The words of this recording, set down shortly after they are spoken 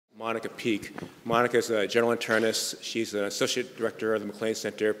Monica Peak. Monica is a general internist. She's an associate director of the MacLean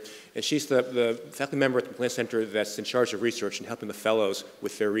Center, and she's the faculty member at the MacLean Center that's in charge of research and helping the fellows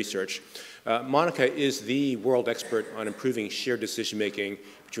with their research. Monica is the world expert on improving shared decision-making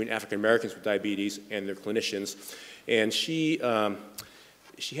between African Americans with diabetes and their clinicians, and she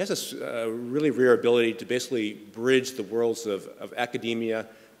has this really rare ability to basically bridge the worlds of academia,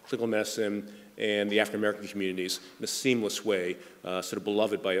 clinical medicine, and the African American communities in a seamless way, sort of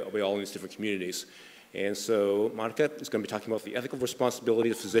beloved by all these different communities. And so Monica is going to be talking about the ethical responsibility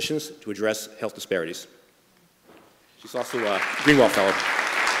of physicians to address health disparities. She's also a Greenwald Fellow.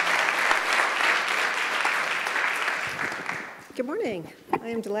 Good morning. I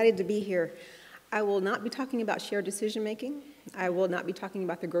am delighted to be here. I will not be talking about shared decision making. I will not be talking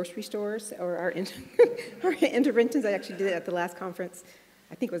about the grocery stores or our interventions. I actually did it at the last conference.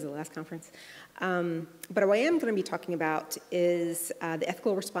 I think it was the last conference. But what I am going to be talking about is the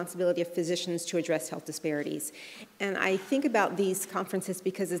ethical responsibility of physicians to address health disparities. And I think about these conferences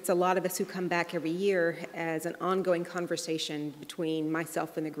because it's a lot of us who come back every year as an ongoing conversation between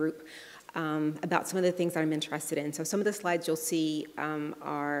myself and the group about some of the things that I'm interested in. So some of the slides you'll see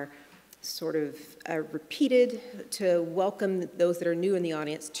are sort of repeated to welcome those that are new in the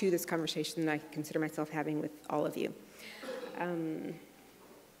audience to this conversation that I consider myself having with all of you.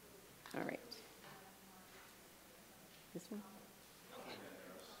 All right. This one?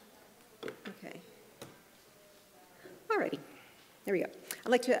 Okay. All righty. There we go.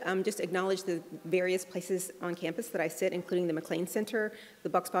 I'd like to just acknowledge the various places on campus that I sit, including the MacLean Center, the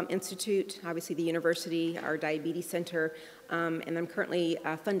Bucksbaum Institute, obviously the university, our diabetes center, and I'm currently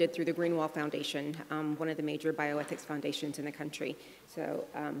funded through the Greenwald Foundation, one of the major bioethics foundations in the country. So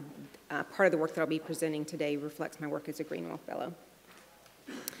part of the work that I'll be presenting today reflects my work as a Greenwald Fellow.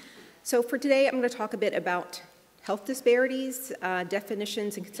 So for today, I'm going to talk a bit about health disparities,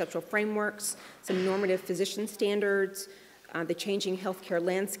 definitions and conceptual frameworks, some normative physician standards, the changing healthcare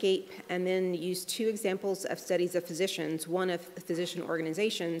landscape, and then use two examples of studies of physicians, one of physician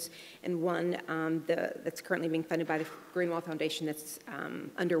organizations and one that's currently being funded by the Greenwald Foundation that's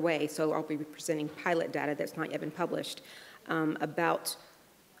underway. So I'll be presenting pilot data that's not yet been published about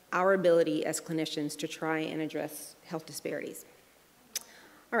our ability as clinicians to try and address health disparities.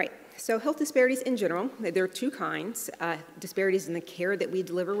 All right, so health disparities in general, there are two kinds. Disparities in the care that we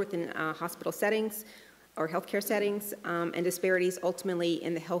deliver within hospital settings or healthcare settings, and disparities ultimately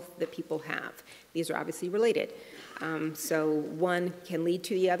in the health that people have. These are obviously related. So one can lead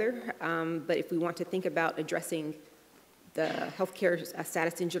to the other, but if we want to think about addressing the healthcare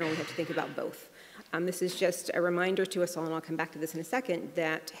status in general, we have to think about both. This is just a reminder to us all, and I'll come back to this in a second,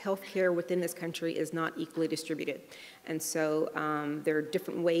 that healthcare within this country is not equally distributed. And so there are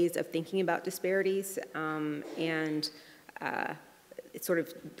different ways of thinking about disparities, and it's sort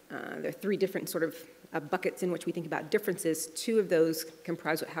of, there are three different sort of buckets in which we think about differences. Two of those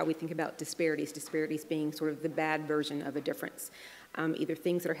comprise how we think about disparities, disparities being sort of the bad version of a difference. Either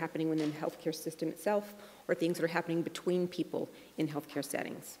things that are happening within the healthcare system itself or things that are happening between people in healthcare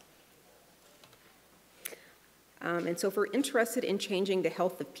settings. And so if we're interested in changing the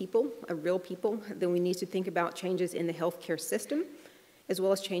health of people, of real people, then we need to think about changes in the healthcare system, as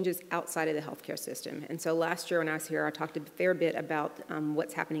well as changes outside of the healthcare system. And so last year when I was here, I talked a fair bit about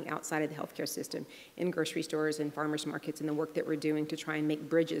what's happening outside of the healthcare system, in grocery stores and farmers markets, and the work that we're doing to try and make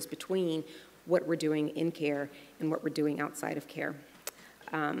bridges between what we're doing in care and what we're doing outside of care.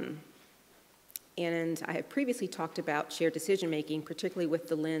 And I have previously talked about shared decision-making, particularly with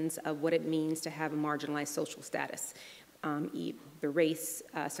the lens of what it means to have a marginalized social status. The race,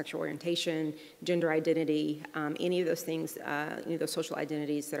 sexual orientation, gender identity, any of those things, any of those social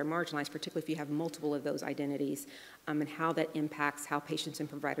identities that are marginalized, particularly if you have multiple of those identities, and how that impacts how patients and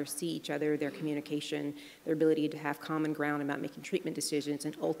providers see each other, their communication, their ability to have common ground about making treatment decisions,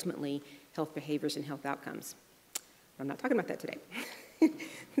 and ultimately health behaviors and health outcomes. I'm not talking about that today.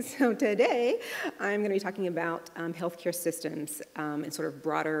 So today, I'm going to be talking about healthcare systems and sort of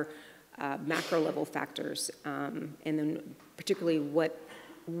broader macro level factors, and then particularly what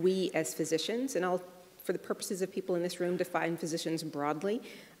we as physicians, and I'll, for the purposes of people in this room, define physicians broadly.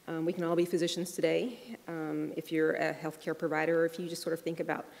 We can all be physicians today. If you're a healthcare provider, or if you just sort of think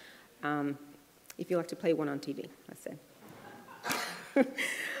about, if you like to play one on TV, let's say.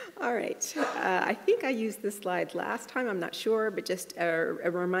 All right, I think I used this slide last time, I'm not sure, but just a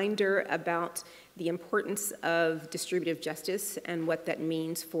reminder about the importance of distributive justice and what that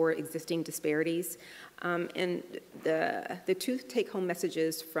means for existing disparities. And the two take-home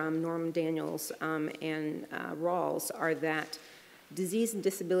messages from Norm Daniels and Rawls are that disease and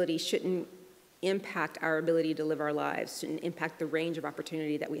disability shouldn't impact our ability to live our lives, to impact the range of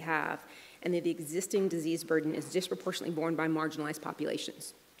opportunity that we have, and that the existing disease burden is disproportionately borne by marginalized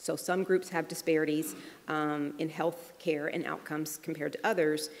populations. So some groups have disparities in health care and outcomes compared to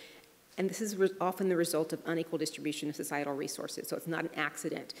others, and this is often the result of unequal distribution of societal resources. So it's not an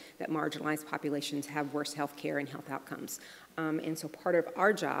accident that marginalized populations have worse health care and health outcomes. And so part of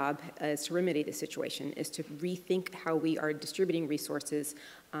our job is to remedy the situation, is to rethink how we are distributing resources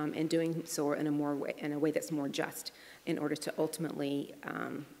and doing so in a way that's more just in order to ultimately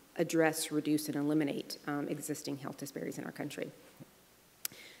address, reduce, and eliminate existing health disparities in our country.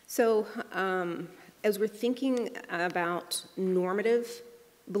 So as we're thinking about normative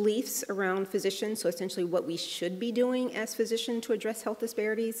beliefs around physicians, so essentially what we should be doing as physicians to address health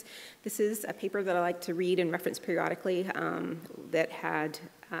disparities, this is a paper that I like to read and reference periodically that had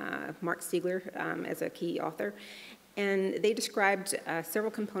Mark Stiegler as a key author. And they described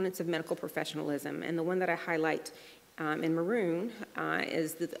several components of medical professionalism, and the one that I highlight in maroon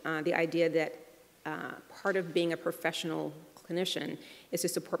is the idea that part of being a professional clinician is to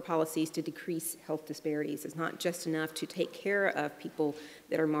support policies to decrease health disparities. It's not just enough to take care of people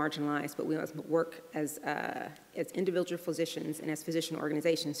that are marginalized, but we must work as individual physicians and as physician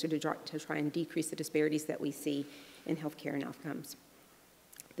organizations to try and decrease the disparities that we see in healthcare and outcomes.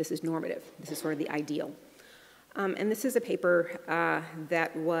 This is normative. This is sort of the ideal. And this is a paper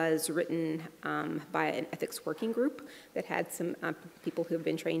that was written by an ethics working group that had some people who have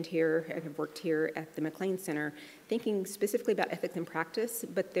been trained here and have worked here at the MacLean Center, thinking specifically about ethics in practice,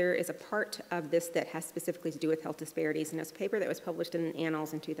 but there is a part of this that has specifically to do with health disparities, and it's a paper that was published in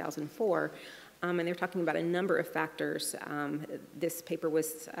Annals in 2004, and they're talking about a number of factors. This paper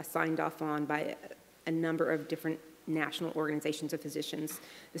was signed off on by a number of different national organizations of physicians.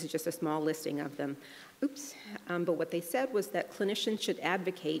 This is just a small listing of them. But what they said was that clinicians should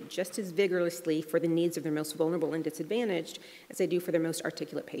advocate just as vigorously for the needs of their most vulnerable and disadvantaged as they do for their most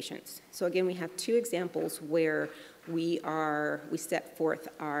articulate patients. So again, we have two examples where we set forth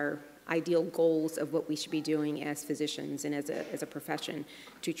our ideal goals of what we should be doing as physicians and as a profession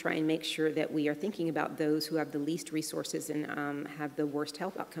to try and make sure that we are thinking about those who have the least resources and have the worst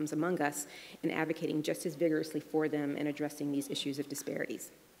health outcomes among us and advocating just as vigorously for them and addressing these issues of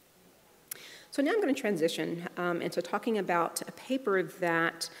disparities. So now I'm going to transition into talking about a paper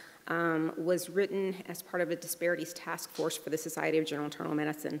that was written as part of a disparities task force for the Society of General Internal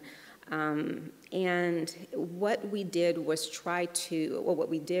Medicine. And what we did was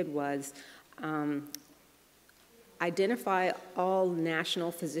identify all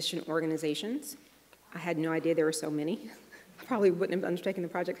national physician organizations. I had no idea there were so many. I probably wouldn't have undertaken the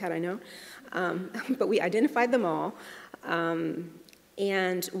project had I known. But we identified them all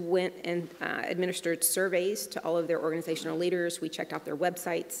and went and administered surveys to all of their organizational leaders. We checked out their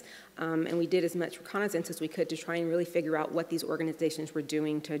websites, and we did as much reconnaissance as we could to try and really figure out what these organizations were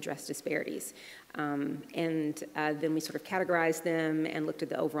doing to address disparities. Then we sort of categorized them and looked at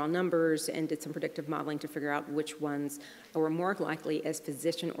the overall numbers and did some predictive modeling to figure out which ones were more likely as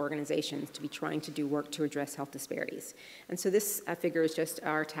physician organizations to be trying to do work to address health disparities. And so this figure is just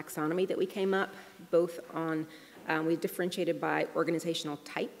our taxonomy that we came up, both on we differentiated by organizational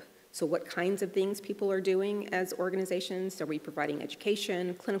type, so what kinds of things people are doing as organizations. So are we providing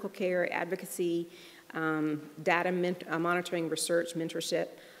education, clinical care, advocacy, data monitoring, research, mentorship,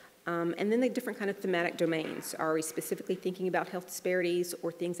 and then the different kind of thematic domains. Are we specifically thinking about health disparities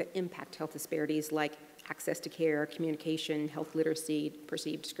or things that impact health disparities like access to care, communication, health literacy,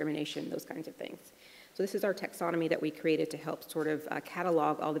 perceived discrimination, those kinds of things. So this is our taxonomy that we created to help sort of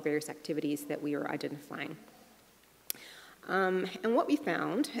catalog all the various activities that we are identifying. And what we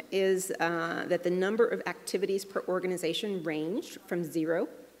found is that the number of activities per organization ranged from 0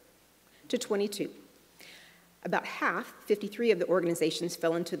 to 22. About half, 53 of the organizations,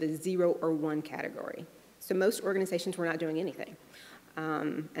 fell into the 0 or 1 category. So most organizations were not doing anything.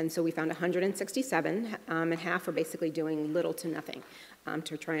 And so we found 167, and half were basically doing little to nothing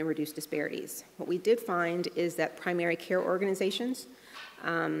to try and reduce disparities. What we did find is that primary care organizations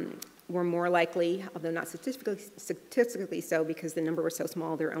were more likely, although not statistically so because the number was so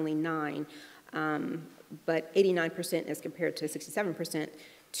small, there are only 9, but 89% as compared to 67%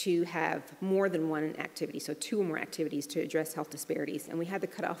 to have more than one activity, so 2 or more activities to address health disparities. And we had the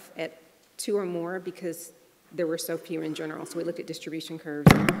cutoff at 2 or more because there were so few in general, so we looked at distribution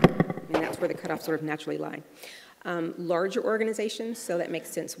curves, and that's where the cutoff sort of naturally lie. Larger organizations, so that makes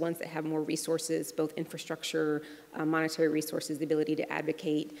sense, ones that have more resources, both infrastructure, monetary resources, the ability to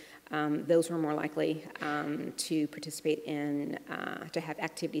advocate, those who are more likely to participate in, to have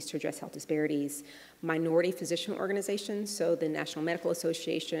activities to address health disparities. Minority physician organizations, so the National Medical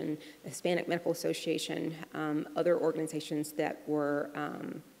Association, the Hispanic Medical Association, other organizations that were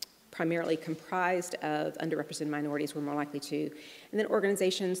primarily comprised of underrepresented minorities were more likely to. And then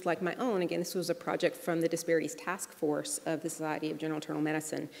organizations like my own, again, this was a project from the Disparities Task Force of the Society of General Internal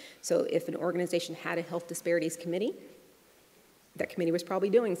Medicine. So if an organization had a health disparities committee, that committee was probably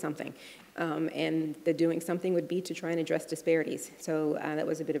doing something. And the doing something would be to try and address disparities. So that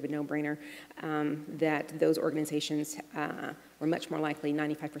was a bit of a no-brainer that those organizations were much more likely,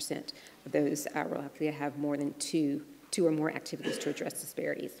 95% of those were likely to have more than two or more activities to address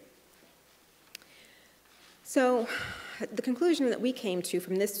disparities. So the conclusion that we came to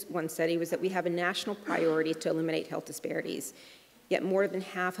from this one study was that we have a national priority to eliminate health disparities, yet more than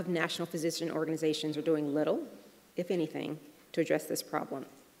half of national physician organizations are doing little, if anything, to address this problem.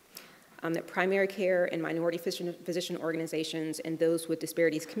 That primary care and minority physician organizations and those with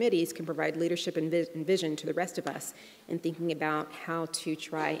disparities committees can provide leadership and vision to the rest of us in thinking about how to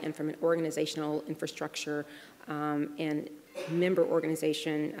try and from an organizational infrastructure and member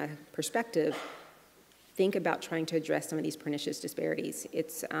organization perspective, think about trying to address some of these pernicious disparities.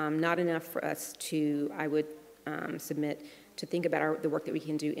 It's not enough for us to, I would submit, to think about the work that we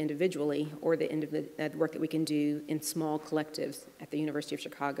can do individually or the work that we can do in small collectives at the University of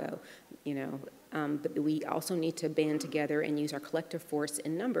Chicago, but we also need to band together and use our collective force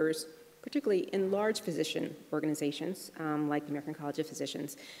in numbers, particularly in large physician organizations like the American College of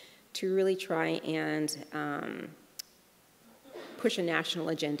Physicians, to really try and push a national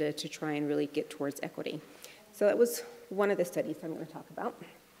agenda to try and really get towards equity. So that was one of the studies I'm going to talk about.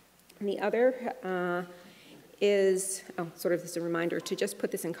 And the other is, sort of as a reminder to just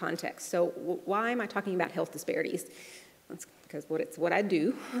put this in context. So why am I talking about health disparities? That's because it's what I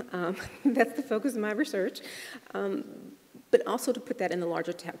do. That's the focus of my research. But also to put that in the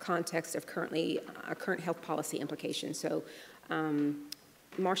larger context of current health policy implications. So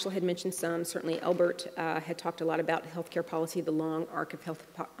Marshall had mentioned some, certainly Albert had talked a lot about healthcare policy, the long arc of health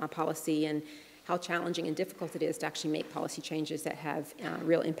policy, and how challenging and difficult it is to actually make policy changes that have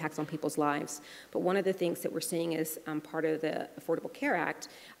real impacts on people's lives. But one of the things that we're seeing as part of the Affordable Care Act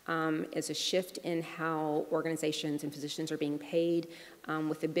is a shift in how organizations and physicians are being paid,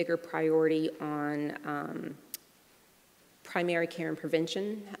 with a bigger priority on primary care and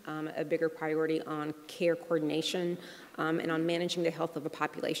prevention, a bigger priority on care coordination, and on managing the health of a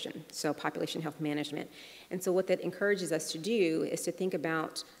population, so population health management. And so what that encourages us to do is to think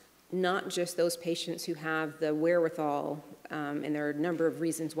about not just those patients who have the wherewithal, and there are a number of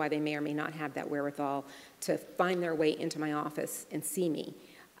reasons why they may or may not have that wherewithal, to find their way into my office and see me.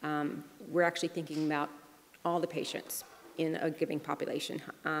 We're actually thinking about all the patients in a given population.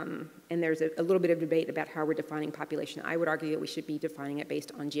 And there's a little bit of debate about how we're defining population. I would argue that we should be defining it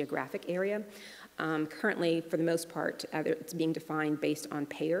based on geographic area. Currently, for the most part, it's being defined based on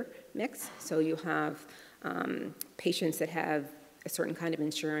payer mix. So you have patients that have a certain kind of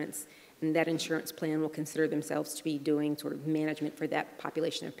insurance, and that insurance plan will consider themselves to be doing sort of management for that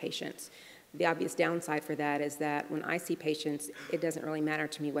population of patients. The obvious downside for that is that when I see patients, it doesn't really matter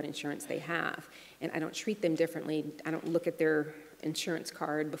to me what insurance they have, and I don't treat them differently. I don't look at their insurance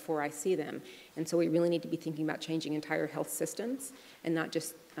card before I see them. And so we really need to be thinking about changing entire health systems and not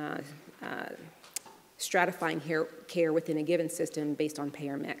just stratifying care within a given system based on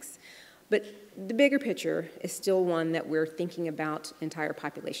payer mix. But the bigger picture is still one that we're thinking about entire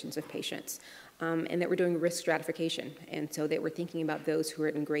populations of patients, and that we're doing risk stratification. And so that we're thinking about those who are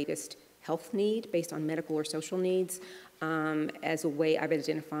in greatest health need based on medical or social needs as a way of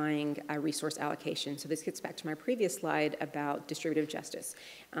identifying a resource allocation. So this gets back to my previous slide about distributive justice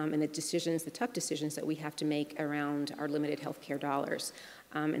and the tough decisions that we have to make around our limited healthcare dollars.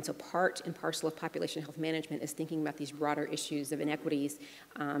 And so part and parcel of population health management is thinking about these broader issues of inequities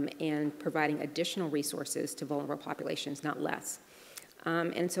and providing additional resources to vulnerable populations, not less.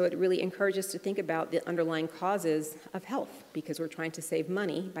 And so it really encourages us to think about the underlying causes of health, because we're trying to save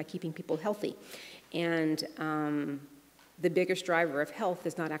money by keeping people healthy. And the biggest driver of health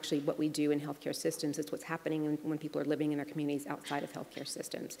is not actually what we do in healthcare systems, it's what's happening when people are living in their communities outside of healthcare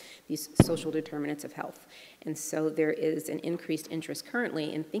systems, these social determinants of health. And so there is an increased interest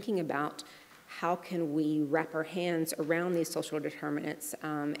currently in thinking about how can we wrap our hands around these social determinants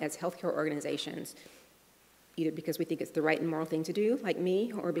as healthcare organizations either because we think it's the right and moral thing to do, like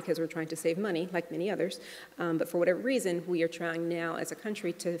me, or because we're trying to save money, like many others. But for whatever reason, we are trying now as a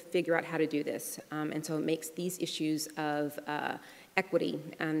country to figure out how to do this. And so it makes these issues of equity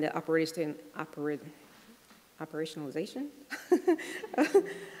and the operationalization? I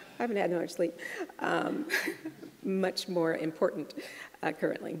haven't had much sleep. Much more important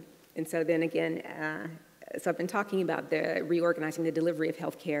currently. And so then again, so I've been talking about the reorganizing the delivery of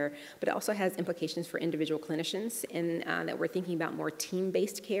healthcare, but it also has implications for individual clinicians, and that we're thinking about more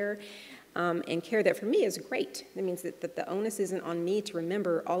team-based care, and care that for me is great. That means that the onus isn't on me to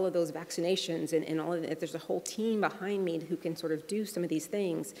remember all of those vaccinations and all of it. There's a whole team behind me who can sort of do some of these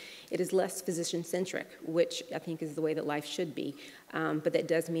things. It is less physician-centric, which I think is the way that life should be. But that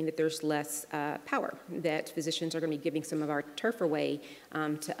does mean that there's less power, that physicians are going to be giving some of our turf away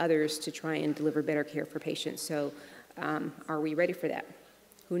to others to try and deliver better care for patients. So are we ready for that?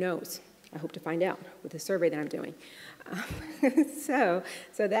 Who knows? I hope to find out with the survey that I'm doing. So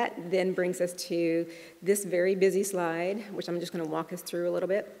that then brings us to this very busy slide, which I'm just going to walk us through a little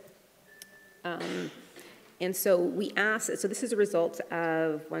bit. And so we asked, so this is a result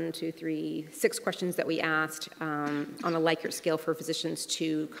of 6 questions that we asked on a Likert scale for physicians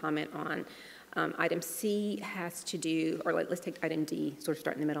to comment on. Item C has to do, or let's take item D, sort of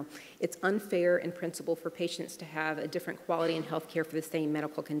start in the middle. It's unfair in principle for patients to have a different quality in health care for the same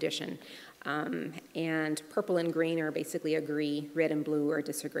medical condition. And purple and green are basically agree, red and blue are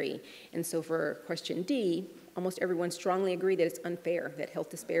disagree. And so for question D, almost everyone strongly agree that it's unfair, that health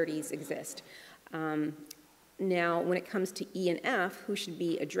disparities exist. Now, when it comes to E and F, who should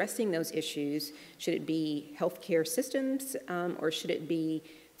be addressing those issues? Should it be healthcare systems, or should it be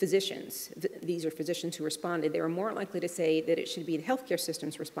physicians? These are physicians who responded. They were more likely to say that it should be the healthcare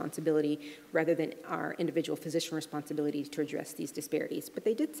system's responsibility rather than our individual physician responsibility to address these disparities. But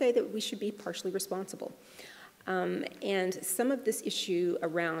they did say that we should be partially responsible. And some of this issue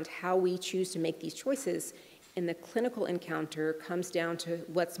around how we choose to make these choices in the clinical encounter comes down to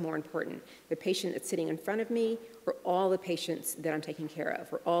what's more important, the patient that's sitting in front of me or all the patients that I'm taking care of,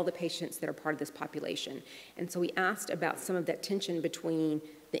 or all the patients that are part of this population. And so we asked about some of that tension between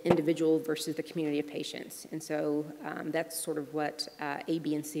the individual versus the community of patients. And so that's sort of what A,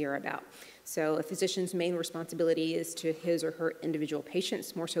 B, and C are about. So a physician's main responsibility is to his or her individual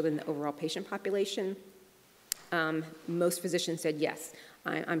patients, more so than the overall patient population. Most physicians said, yes,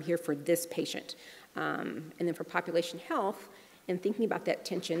 I'm here for this patient. And then for population health, and thinking about that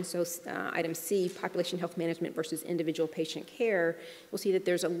tension, so item C, population health management versus individual patient care, we'll see that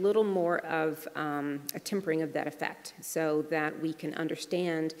there's a little more of a tempering of that effect so that we can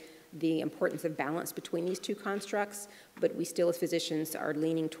understand the importance of balance between these two constructs, but we still as physicians are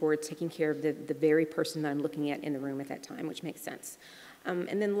leaning towards taking care of the very person that I'm looking at in the room at that time, which makes sense.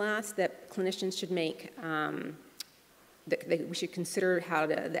 And then last, that clinicians should make that we should consider how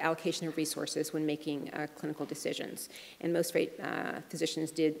the allocation of resources when making clinical decisions. And most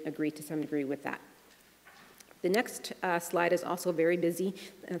physicians did agree to some degree with that. The next slide is also very busy.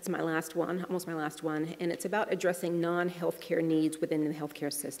 That's my last one, almost my last one, and it's about addressing non-healthcare needs within the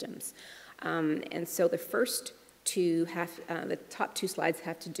healthcare systems. And so the first two the top 2 slides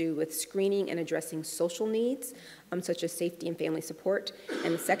have to do with screening and addressing social needs, such as safety and family support.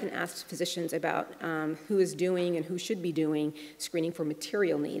 And the second asks physicians about who is doing and who should be doing screening for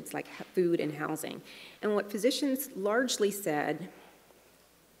material needs like food and housing. And what physicians largely said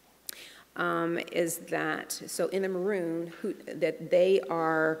is that, so in the maroon, that they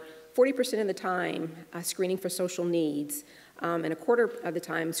are 40% of the time screening for social needs, and a quarter of the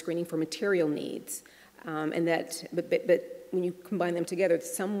time screening for material needs. And that, but when you combine them together,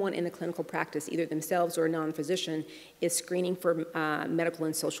 someone in the clinical practice, either themselves or a non-physician, is screening for medical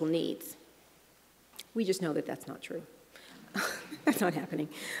and social needs. We just know that that's not true. That's not happening.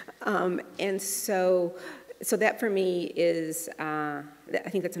 And so that for me is, I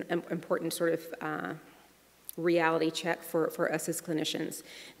think that's an important sort of reality check for us as clinicians.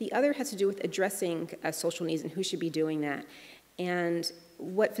 The other has to do with addressing social needs and who should be doing that. And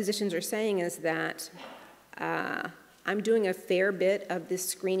what physicians are saying is that I'm doing a fair bit of this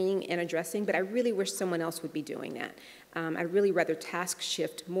screening and addressing, but I really wish someone else would be doing that. I'd really rather task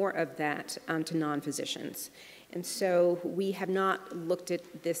shift more of that to non-physicians. And so we have not looked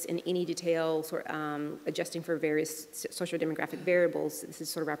at this in any detail, adjusting for various socio-demographic variables. This is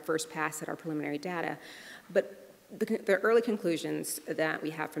sort of our first pass at our preliminary data. But the early conclusions that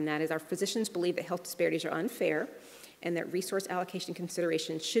we have from that is our physicians believe that health disparities are unfair, and that resource allocation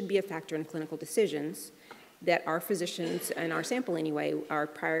considerations should be a factor in clinical decisions, that our physicians, in our sample anyway, are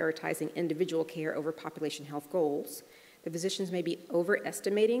prioritizing individual care over population health goals, The physicians may be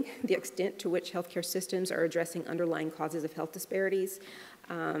overestimating the extent to which healthcare systems are addressing underlying causes of health disparities,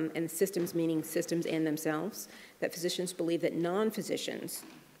 and systems meaning systems and themselves, that physicians believe that non-physicians,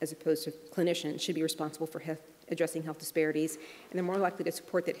 as opposed to clinicians, should be responsible for addressing health disparities, and they're more likely to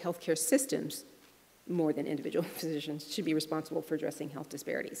support that healthcare systems, more than individual physicians, should be responsible for addressing health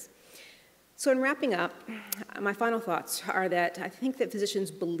disparities. So in wrapping up, my final thoughts are that I think that physicians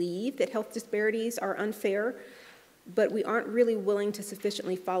believe that health disparities are unfair, but we aren't really willing to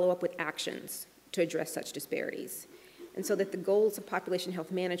sufficiently follow up with actions to address such disparities. And so that the goals of population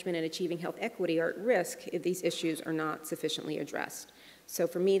health management and achieving health equity are at risk if these issues are not sufficiently addressed. So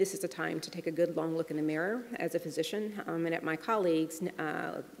for me, this is a time to take a good long look in the mirror as a physician and at my colleagues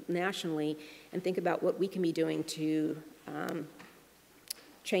nationally, and think about what we can be doing to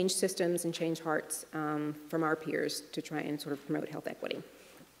change systems and change hearts from our peers to try and sort of promote health equity.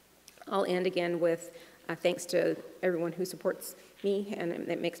 I'll end again with thanks to everyone who supports me and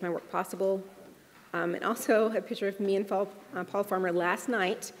that makes my work possible. And also a picture of me and Paul Farmer last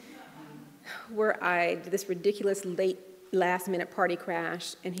night, where I did this ridiculous last-minute party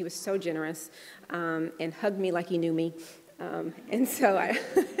crash, and he was so generous and hugged me like he knew me. And so I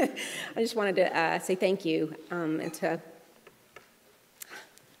just wanted to say thank you and to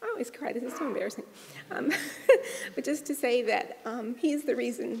I always cry, this is so embarrassing. But just to say that he's the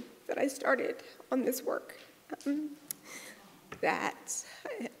reason that I started on this work. That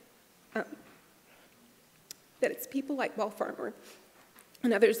it's people like Paul Farmer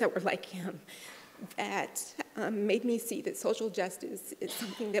and others that were like him that made me see that social justice is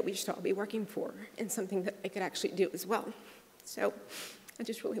something that we should all be working for and something that I could actually do as well. So I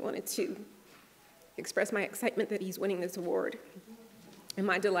just really wanted to express my excitement that he's winning this award and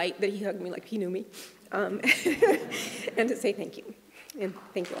my delight that he hugged me like he knew me, and to say thank you. And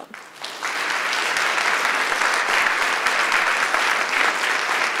thank you all.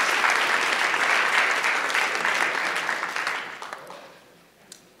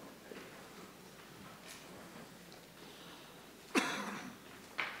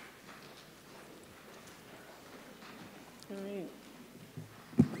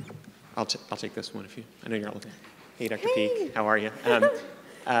 I'll take this one if you, I know you're all looking. Hey, Dr. Peek, how are you?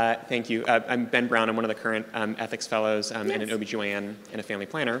 Thank you. I'm Ben Brown. I'm one of the current ethics fellows and an OBGYN and a family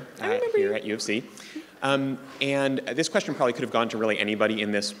planner here at U of C. And this question probably could have gone to really anybody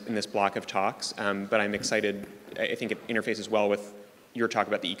in this block of talks, but I'm excited. I think it interfaces well with your talk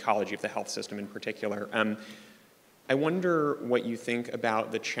about the ecology of the health system in particular. I wonder what you think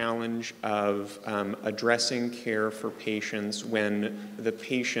about the challenge of addressing care for patients when the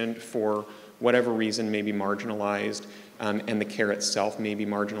patient, for whatever reason, may be marginalized, and the care itself may be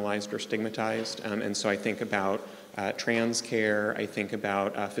marginalized or stigmatized. And so I think about trans care, I think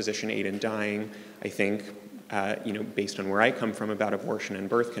about physician aid in dying, I think, based on where I come from, about abortion and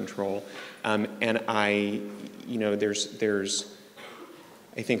birth control. And there's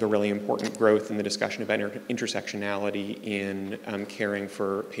I think a really important growth in the discussion about intersectionality in caring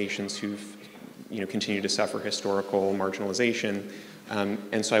for patients who've continued to suffer historical marginalization.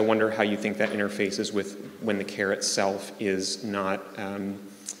 And so I wonder how you think that interfaces with when the care itself is not,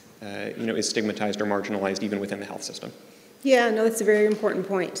 is stigmatized or marginalized even within the health system. Yeah, no, that's a very important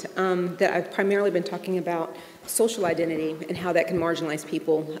point that I've primarily been talking about social identity and how that can marginalize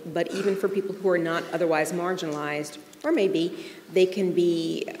people, but even for people who are not otherwise marginalized, or maybe they can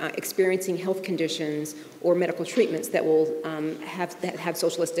be experiencing health conditions or medical treatments that will have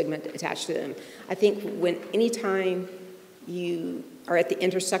social stigma attached to them. I think anytime you are at the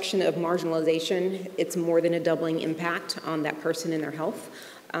intersection of marginalization, it's more than a doubling impact on that person and their health.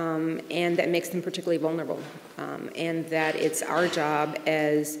 And that makes them particularly vulnerable. And that it's our job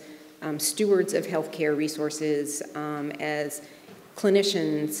as stewards of healthcare resources, as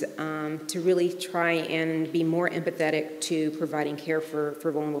clinicians, to really try and be more empathetic to providing care for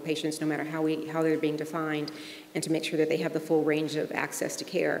vulnerable patients, no matter how they're being defined, and to make sure that they have the full range of access to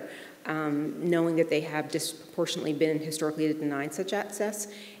care, knowing that they have disproportionately been historically denied such access.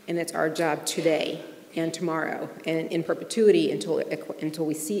 And it's our job today and tomorrow, and in perpetuity until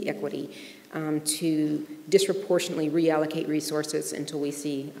we see equity, to disproportionately reallocate resources until we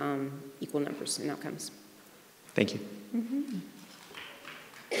see equal numbers and outcomes. Thank you. Mm-hmm.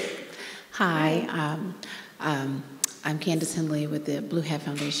 Hi, I'm Candace Henley with the Blue Hat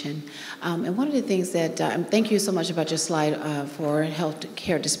Foundation. And one of the things that, thank you so much about your slide for health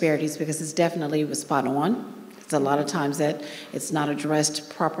care disparities, because it's definitely spot on. It's a lot of times that it's not addressed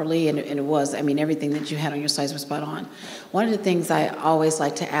properly, and it was. I mean, everything that you had on your slides was spot on. One of the things I always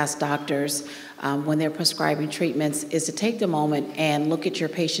like to ask doctors when they're prescribing treatments is to take the moment and look at your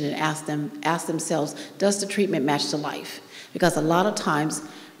patient and ask themselves, does the treatment match the life? Because a lot of times,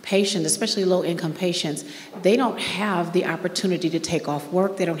 patients, especially low-income patients, they don't have the opportunity to take off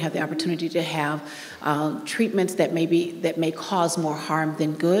work. They don't have the opportunity to have treatments that may cause more harm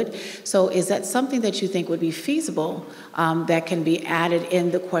than good. So is that something that you think would be feasible that can be added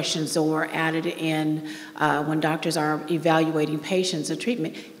in the questions or added in when doctors are evaluating patients or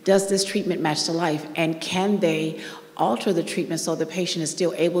treatment? Does this treatment match the life? And can they alter the treatment so the patient is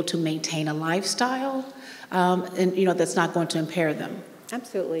still able to maintain a lifestyle and that's not going to impair them?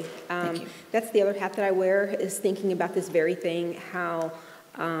 Absolutely. Thank you. That's the other hat that I wear, is thinking about this very thing, how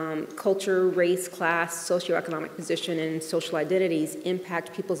culture, race, class, socioeconomic position, and social identities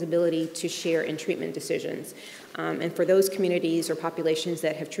impact people's ability to share in treatment decisions. And for those communities or populations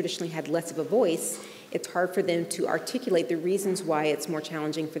that have traditionally had less of a voice, it's hard for them to articulate the reasons why it's more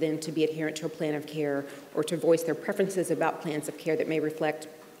challenging for them to be adherent to a plan of care or to voice their preferences about plans of care that may reflect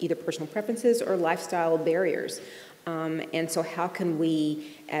either personal preferences or lifestyle barriers. And so how can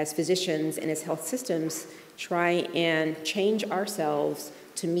we, as physicians and as health systems, try and change ourselves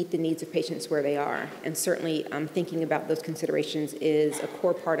to meet the needs of patients where they are? And certainly thinking about those considerations is a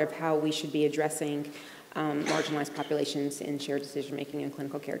core part of how we should be addressing marginalized populations in shared decision-making and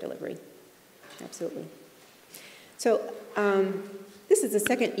clinical care delivery. Absolutely. So this is the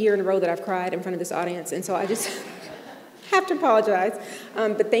second year in a row that I've cried in front of this audience, and so I just have to apologize.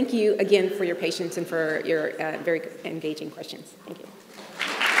 But thank you again for your patience and for your very engaging questions. Thank you.